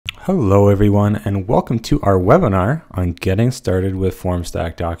Hello everyone, and welcome to our webinar on getting started with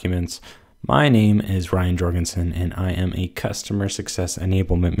Formstack Documents. My name is Ryan Jorgensen and I am a Customer Success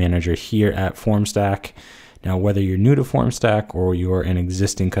Enablement Manager here at Formstack. Now, whether you're new to Formstack or you're an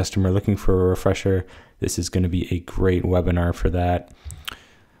existing customer looking for a refresher, this is going to be a great webinar for that.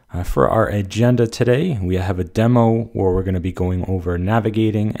 For our agenda today, we have a demo where we're going to be going over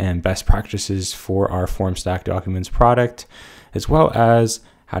navigating and best practices for our Formstack Documents product, as well as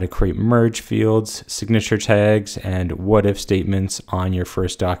how to create merge fields, signature tags, and what-if statements on your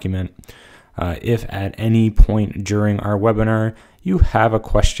first document. If at any point during our webinar you have a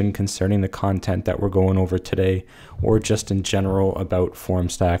question concerning the content that we're going over today, or just in general about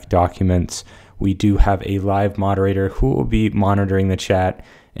Formstack Documents, we do have a live moderator who will be monitoring the chat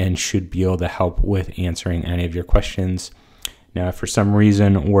and should be able to help with answering any of your questions. Now, if for some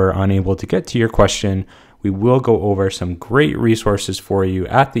reason we're unable to get to your question, we will go over some great resources for you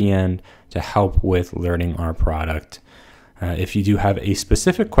at the end to help with learning our product. If you do have a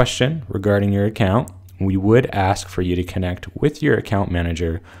specific question regarding your account, we would ask for you to connect with your account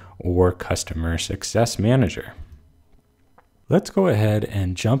manager or customer success manager. Let's go ahead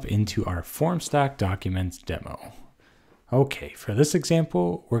and jump into our Formstack Documents demo. Okay, for this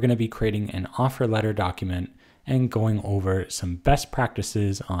example, we're going to be creating an offer letter document and going over some best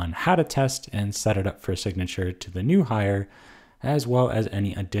practices on how to test and set it up for signature to the new hire, as well as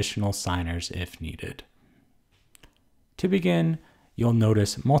any additional signers if needed. To begin, you'll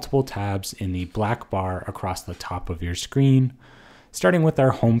notice multiple tabs in the black bar across the top of your screen. Starting with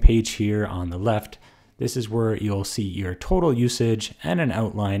our home page here on the left, this is where you'll see your total usage and an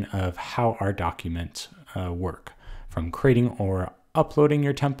outline of how our documents work, from creating or uploading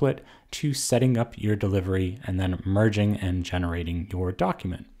your template to setting up your delivery and then merging and generating your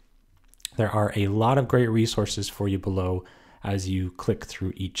document. There are a lot of great resources for you below as you click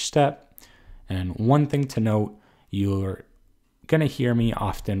through each step. And one thing to note, you're going to hear me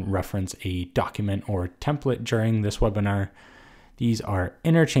often reference a document or template during this webinar. These are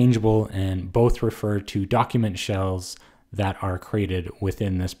interchangeable and both refer to document shells that are created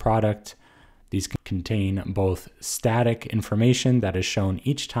within this product. These contain both static information that is shown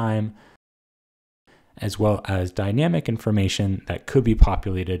each time, as well as dynamic information that could be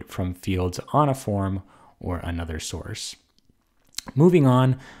populated from fields on a form or another source. Moving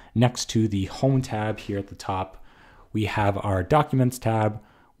on, next to the Home tab here at the top, we have our Documents tab,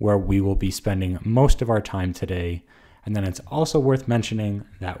 where we will be spending most of our time today. And then it's also worth mentioning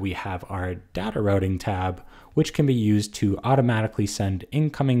that we have our Data Routing tab, which can be used to automatically send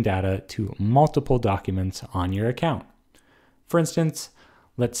incoming data to multiple documents on your account. For instance,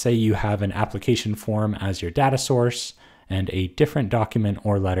 let's say you have an application form as your data source and a different document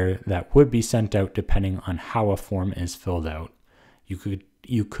or letter that would be sent out depending on how a form is filled out. You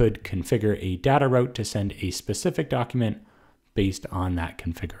could configure a data route to send a specific document based on that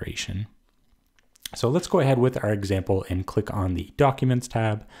configuration. So let's go ahead with our example and click on the Documents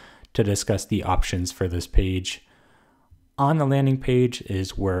tab to discuss the options for this page. On the landing page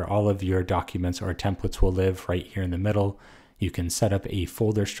is where all of your documents or templates will live, right here in the middle. You can set up a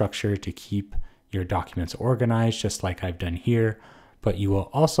folder structure to keep your documents organized, just like I've done here, but you will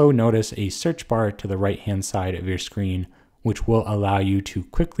also notice a search bar to the right-hand side of your screen, which will allow you to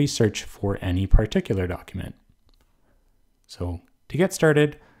quickly search for any particular document. So to get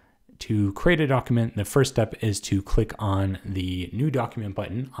started, to create a document, the first step is to click on the New Document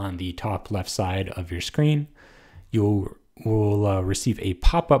button on the top left side of your screen. You will receive a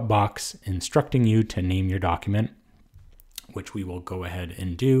pop-up box instructing you to name your document, which we will go ahead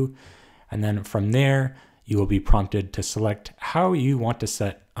and do. And then from there, you will be prompted to select how you want to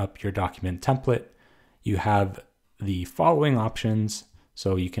set up your document template. You have the following options.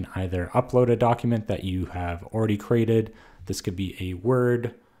 So you can either upload a document that you have already created. This could be a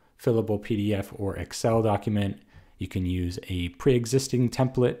Word, fillable PDF, or Excel document. You can use a pre-existing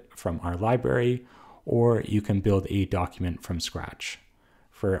template from our library, or you can build a document from scratch.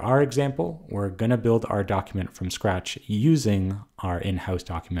 For our example, we're going to build our document from scratch using our in-house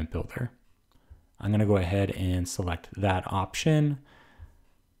document builder. I'm going to go ahead and select that option.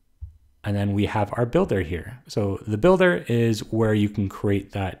 And then we have our builder here. So the builder is where you can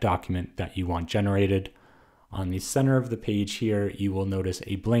create that document that you want generated. On the center of the page here, you will notice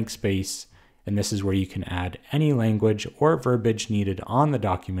a blank space, and this is where you can add any language or verbiage needed on the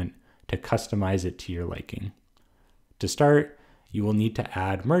document to customize it to your liking. To start, you will need to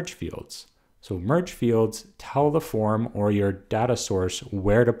add merge fields. So merge fields tell the form or your data source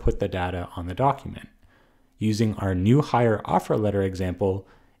where to put the data on the document. Using our new hire offer letter example,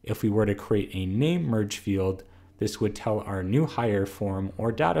 if we were to create a name merge field, this would tell our new hire form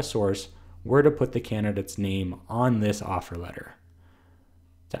or data source where to put the candidate's name on this offer letter.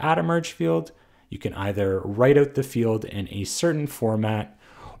 To add a merge field, you can either write out the field in a certain format,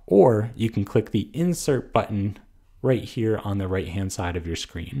 or you can click the Insert button right here on the right-hand side of your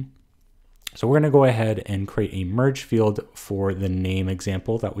screen. So we're going to go ahead and create a merge field for the name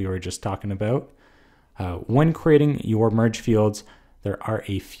example that we were just talking about. When creating your merge fields, there are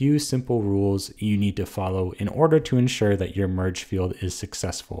a few simple rules you need to follow in order to ensure that your merge field is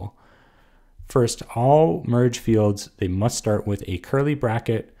successful. First, all merge fields, they must start with a curly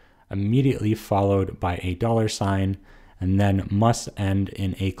bracket, immediately followed by a $, and then must end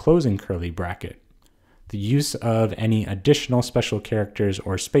in a closing curly bracket. The use of any additional special characters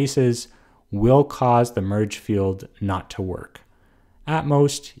or spaces will cause the merge field not to work. At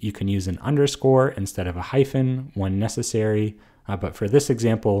most, you can use an underscore instead of a hyphen when necessary, but for this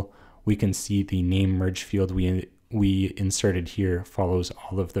example, we can see the name merge field we inserted here follows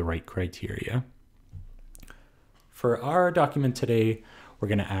all of the right criteria. For our document today, we're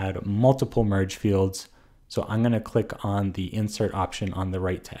going to add multiple merge fields. So I'm going to click on the insert option on the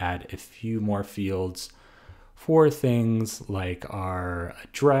right to add a few more fields for things like our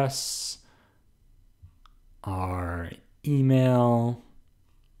address, our email,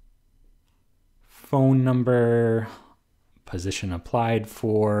 phone number, position applied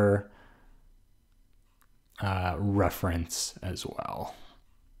for, reference as well.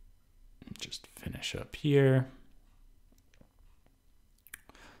 Just finish up here.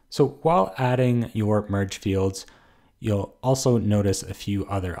 So while adding your merge fields, you'll also notice a few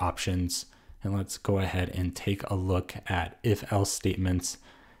other options. And let's go ahead and take a look at if-else statements,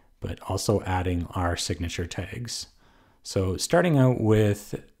 but also adding our signature tags. So starting out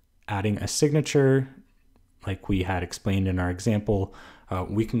with adding a signature, like we had explained in our example,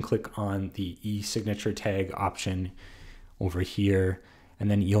 we can click on the e-signature tag option over here.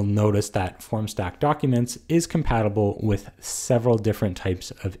 And then you'll notice that Formstack Documents is compatible with several different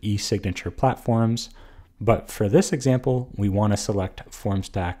types of e-signature platforms. But for this example, we want to select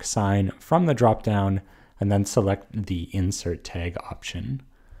Formstack Sign from the dropdown and then select the Insert Tag option.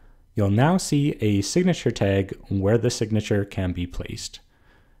 You'll now see a signature tag where the signature can be placed.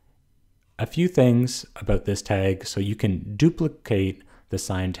 A few things about this tag: so you can duplicate the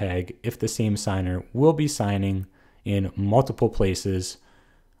sign tag if the same signer will be signing in multiple places,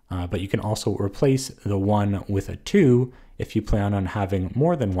 but you can also replace the 1 with a 2 if you plan on having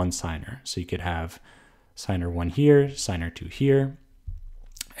more than one signer. So you could have signer 1 here, signer 2 here.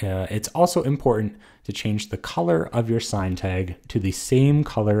 It's also important to change the color of your sign tag to the same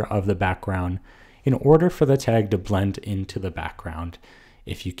color of the background in order for the tag to blend into the background.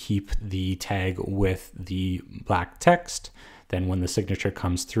 If you keep the tag with the black text, then when the signature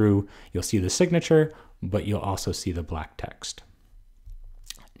comes through, you'll see the signature, but you'll also see the black text.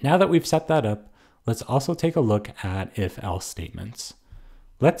 Now that we've set that up, let's also take a look at if-else statements.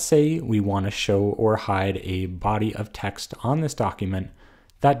 Let's say we want to show or hide a body of text on this document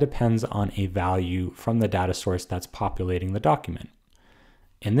that depends on a value from the data source that's populating the document.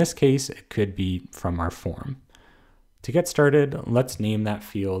 In this case, it could be from our form. To get started, let's name that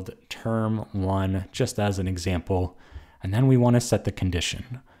field term 1 just as an example, and then we want to set the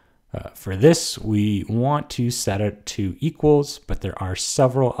condition. For this, we want to set it to equals, but there are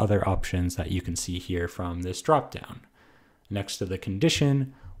several other options that you can see here from this dropdown. Next to the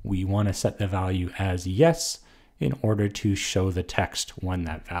condition, we want to set the value as yes in order to show the text when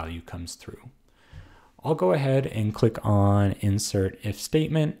that value comes through. I'll go ahead and click on Insert If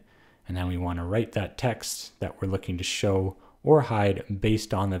Statement, and then we want to write that text that we're looking to show or hide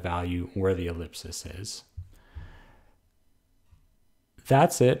based on the value where the ellipsis is.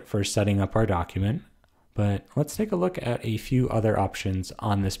 That's it for setting up our document, but let's take a look at a few other options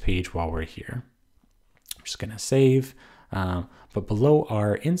on this page while we're here. I'm just going to save, but below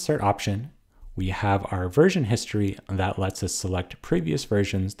our insert option, we have our version history that lets us select previous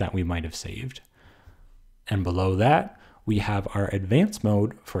versions that we might have saved. And below that, we have our advanced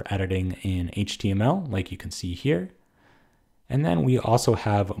mode for editing in HTML, like you can see here. And then we also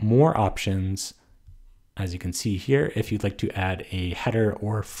have more options, as you can see here, if you'd like to add a header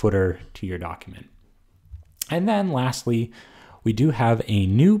or footer to your document. And then lastly, we do have a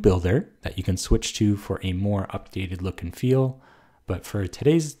new builder that you can switch to for a more updated look and feel. But for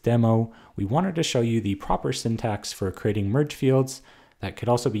today's demo, we wanted to show you the proper syntax for creating merge fields that could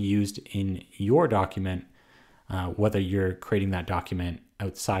also be used in your document, whether you're creating that document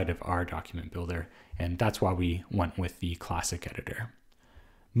outside of our document builder. And that's why we went with the classic editor.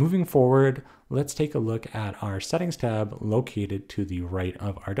 Moving forward, let's take a look at our settings tab located to the right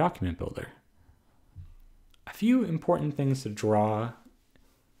of our document builder. A few important things to draw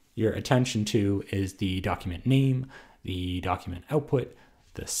your attention to is the document name, the document output,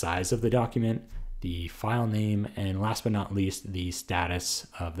 the size of the document, the file name, and last but not least, the status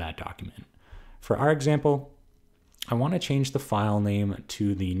of that document. For our example, I want to change the file name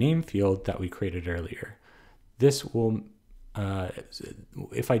to the name field that we created earlier. This will,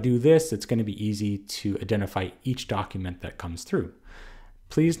 if I do this, it's going to be easy to identify each document that comes through.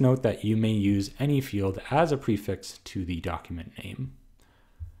 Please note that you may use any field as a prefix to the document name.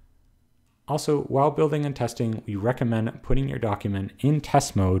 Also, while building and testing, we recommend putting your document in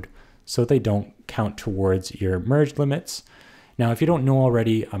test mode so they don't count towards your merge limits. Now, if you don't know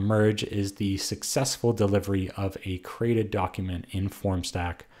already, a merge is the successful delivery of a created document in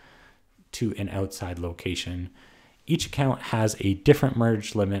FormStack to an outside location. Each account has a different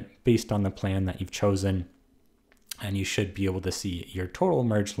merge limit based on the plan that you've chosen, and you should be able to see your total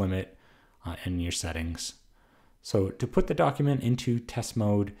merge limit in your settings. So to put the document into test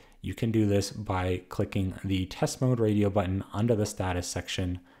mode, you can do this by clicking the test mode radio button under the status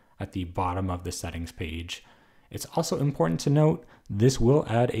section at the bottom of the settings page. It's also important to note this will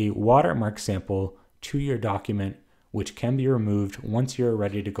add a watermark sample to your document, which can be removed once you're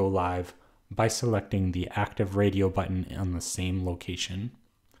ready to go live by selecting the active radio button on the same location.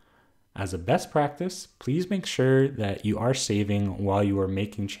 As a best practice, please make sure that you are saving while you are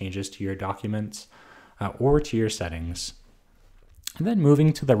making changes to your documents or to your settings. And then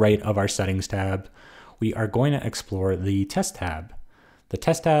moving to the right of our settings tab, we are going to explore the test tab. The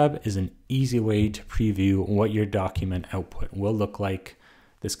test tab is an easy way to preview what your document output will look like.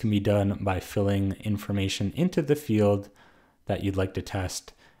 This can be done by filling information into the field that you'd like to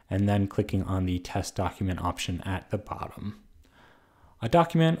test and then clicking on the test document option at the bottom. A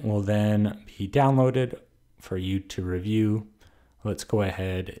document will then be downloaded for you to review. Let's go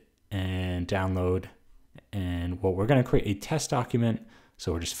ahead and download. And we're going to create a test document.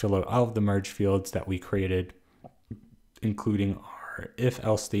 So we'll just fill out all of the merge fields that we created, including our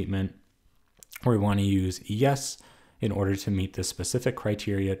if-else statement, where we want to use yes in order to meet the specific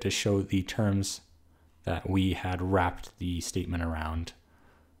criteria to show the terms that we had wrapped the statement around.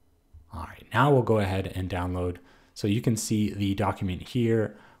 All right, now we'll go ahead and download. So you can see the document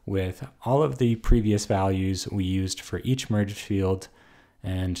here with all of the previous values we used for each merge field.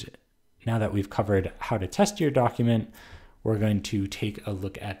 And now that we've covered how to test your document, we're going to take a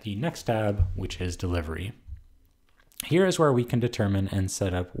look at the next tab, which is delivery. Here is where we can determine and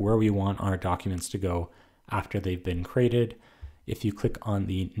set up where we want our documents to go after they've been created. If you click on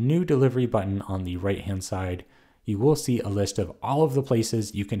the new delivery button on the right-hand side, you will see a list of all of the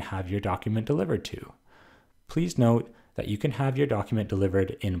places you can have your document delivered to. Please note that you can have your document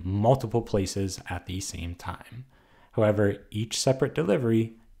delivered in multiple places at the same time. However, each separate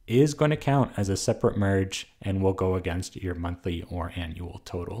delivery is going to count as a separate merge and will go against your monthly or annual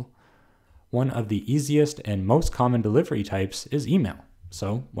total. One of the easiest and most common delivery types is email.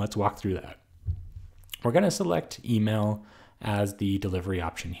 So let's walk through that. We're going to select email as the delivery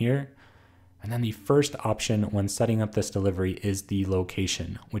option here. And then the first option when setting up this delivery is the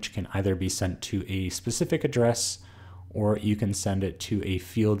location, which can either be sent to a specific address or you can send it to a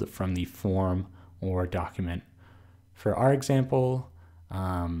field from the form or document. For our example,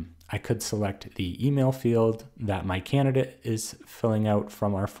 I could select the email field that my candidate is filling out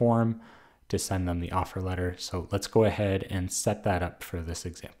from our form to send them the offer letter. So let's go ahead and set that up for this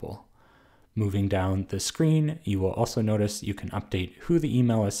example. Moving down the screen, you will also notice you can update who the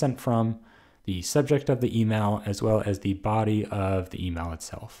email is sent from, the subject of the email, as well as the body of the email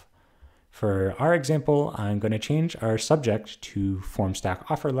itself. For our example, I'm going to change our subject to FormStack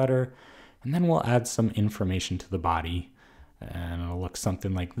offer letter, and then we'll add some information to the body. And it'll look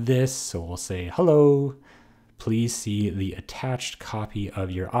something like this. So we'll say, hello, please see the attached copy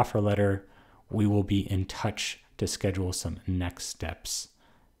of your offer letter. We will be in touch to schedule some next steps.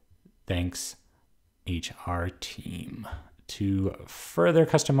 Thanks, HR team. To further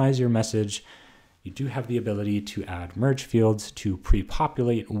customize your message, you do have the ability to add merge fields to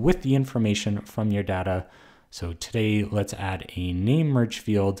pre-populate with the information from your data. So today, let's add a name merge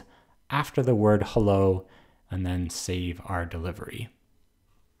field after the word hello, and then save our delivery.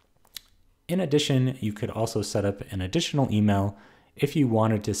 In addition, you could also set up an additional email if you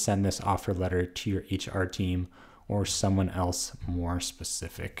wanted to send this offer letter to your HR team or someone else more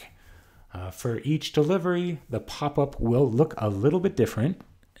specific. For each delivery, the pop-up will look a little bit different.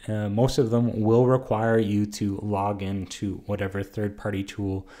 Most of them will require you to log into whatever third-party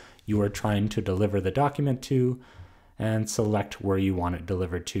tool you are trying to deliver the document to and select where you want it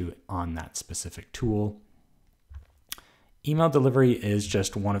delivered to on that specific tool. Email delivery is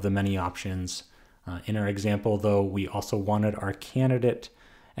just one of the many options In our example, though, we also wanted our candidate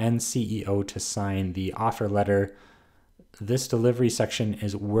and CEO to sign the offer letter. This delivery section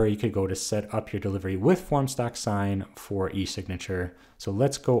is where you could go to set up your delivery with FormStack Sign for e-signature. So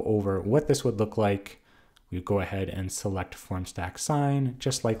let's go over what this would look like. We go ahead and select FormStack Sign,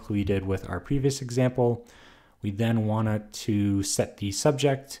 just like we did with our previous example. We then want to set the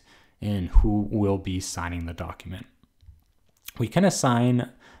subject and who will be signing the document. We can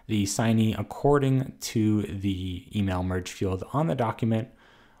assign the signee according to the email merge field on the document,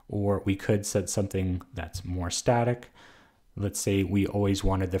 or we could set something that's more static. Let's say we always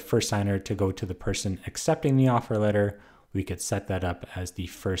wanted the first signer to go to the person accepting the offer letter. We could set that up as the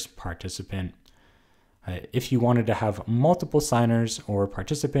first participant. If you wanted to have multiple signers or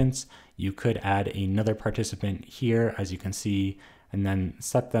participants, you could add another participant here, as you can see, and then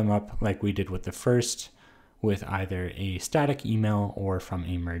set them up like we did with the first, with either a static email or from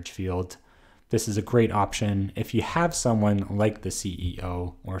a merge field. This is a great option if you have someone like the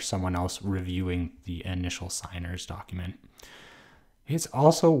CEO or someone else reviewing the initial signer's document. It's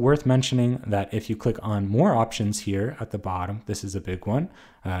also worth mentioning that if you click on more options here at the bottom, this is a big one,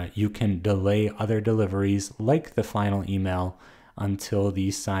 you can delay other deliveries like the final email until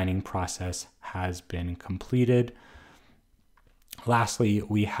the signing process has been completed. Lastly,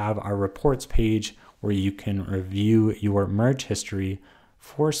 we have our reports page where you can review your merge history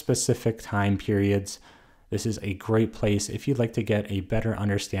for specific time periods. This is a great place if you'd like to get a better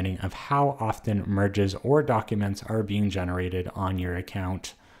understanding of how often merges or documents are being generated on your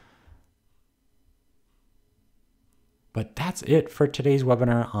account. But that's it for today's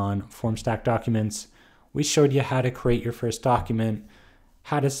webinar on Formstack Documents. We showed you how to create your first document,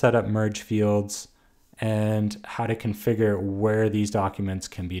 how to set up merge fields, and how to configure where these documents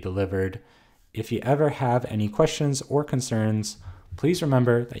can be delivered. If you ever have any questions or concerns, please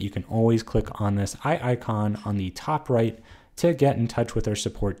remember that you can always click on this eye icon on the top right to get in touch with our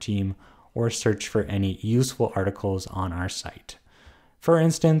support team or search for any useful articles on our site. For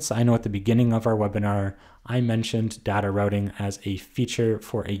instance, I know at the beginning of our webinar, I mentioned data routing as a feature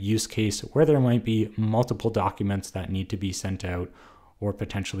for a use case where there might be multiple documents that need to be sent out, or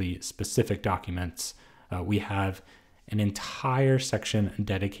potentially specific documents. We have an entire section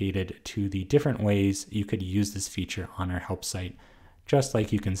dedicated to the different ways you could use this feature on our help site, just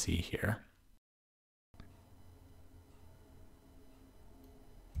like you can see here.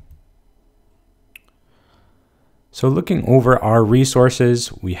 So looking over our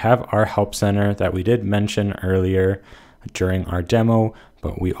resources, we have our help center that we did mention earlier during our demo,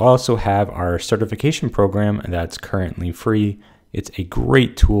 but we also have our certification program that's currently free. It's a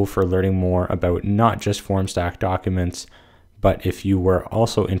great tool for learning more about not just Formstack Documents, but if you were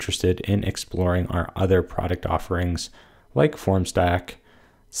also interested in exploring our other product offerings like Formstack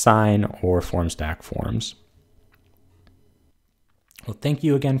Sign or Formstack Forms. Well, thank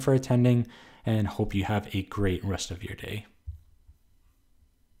you again for attending and hope you have a great rest of your day.